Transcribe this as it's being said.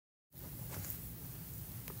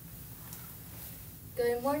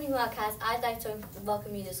Good morning, Wildcats. I'd like to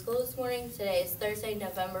welcome you to school this morning. Today is Thursday,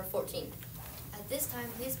 November 14th. At this time,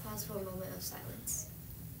 please pause for a moment of silence.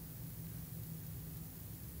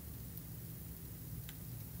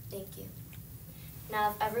 Thank you. Now,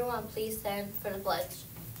 if everyone please stand for the pledge.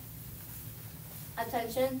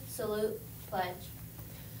 Attention, salute, pledge.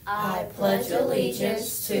 I pledge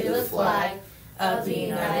allegiance to the flag of the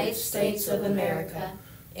United States of America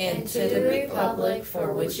and to the republic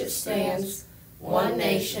for which it stands, one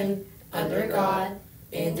nation, under God,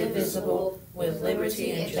 indivisible, with liberty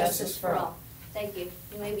and justice for all. Thank you.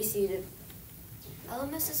 You may be seated.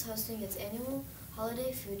 LMS is hosting its annual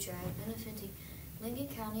holiday food drive benefiting Lincoln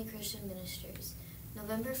County Christian Ministries,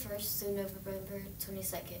 November 1st through November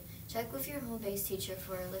 22nd. Check with your home-based teacher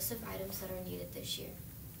for a list of items that are needed this year.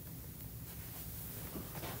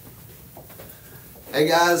 Hey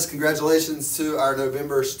guys, congratulations to our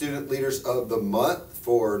November Student Leaders of the Month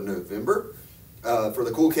for November. For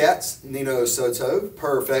the Cool Cats, Nino Soto,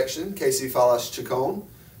 Perfection, Casey Falas Chacon,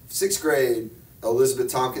 6th grade,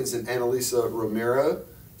 Elizabeth Tompkins and Annalisa Romero,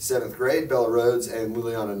 7th grade, Bella Rhodes and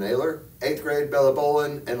Liliana Naylor, 8th grade, Bella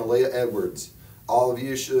Bolin and Alea Edwards. All of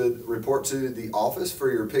you should report to the office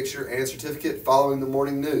for your picture and certificate following the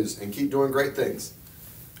morning news, and keep doing great things.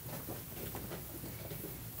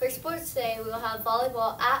 For sports today, we will have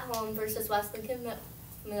volleyball at home versus West Lincoln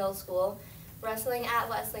Middle School, wrestling at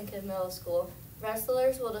West Lincoln Middle School.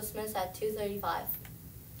 Wrestlers will dismiss at 2:35.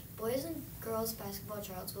 Boys and girls basketball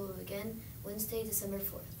tryouts will begin Wednesday, December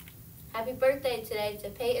 4th. Happy birthday today to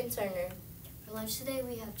Peyton Turner. For lunch today,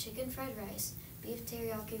 we have chicken fried rice, beef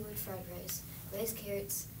teriyaki with fried rice, glazed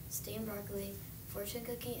carrots, steamed broccoli, fortune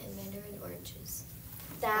cookie, and mandarin oranges.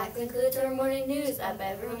 That concludes our morning news. I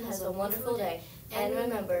bet everyone has a wonderful day. And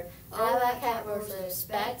remember, Wildcat rules of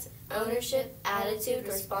respect, ownership, attitude,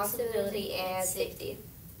 responsibility, and safety.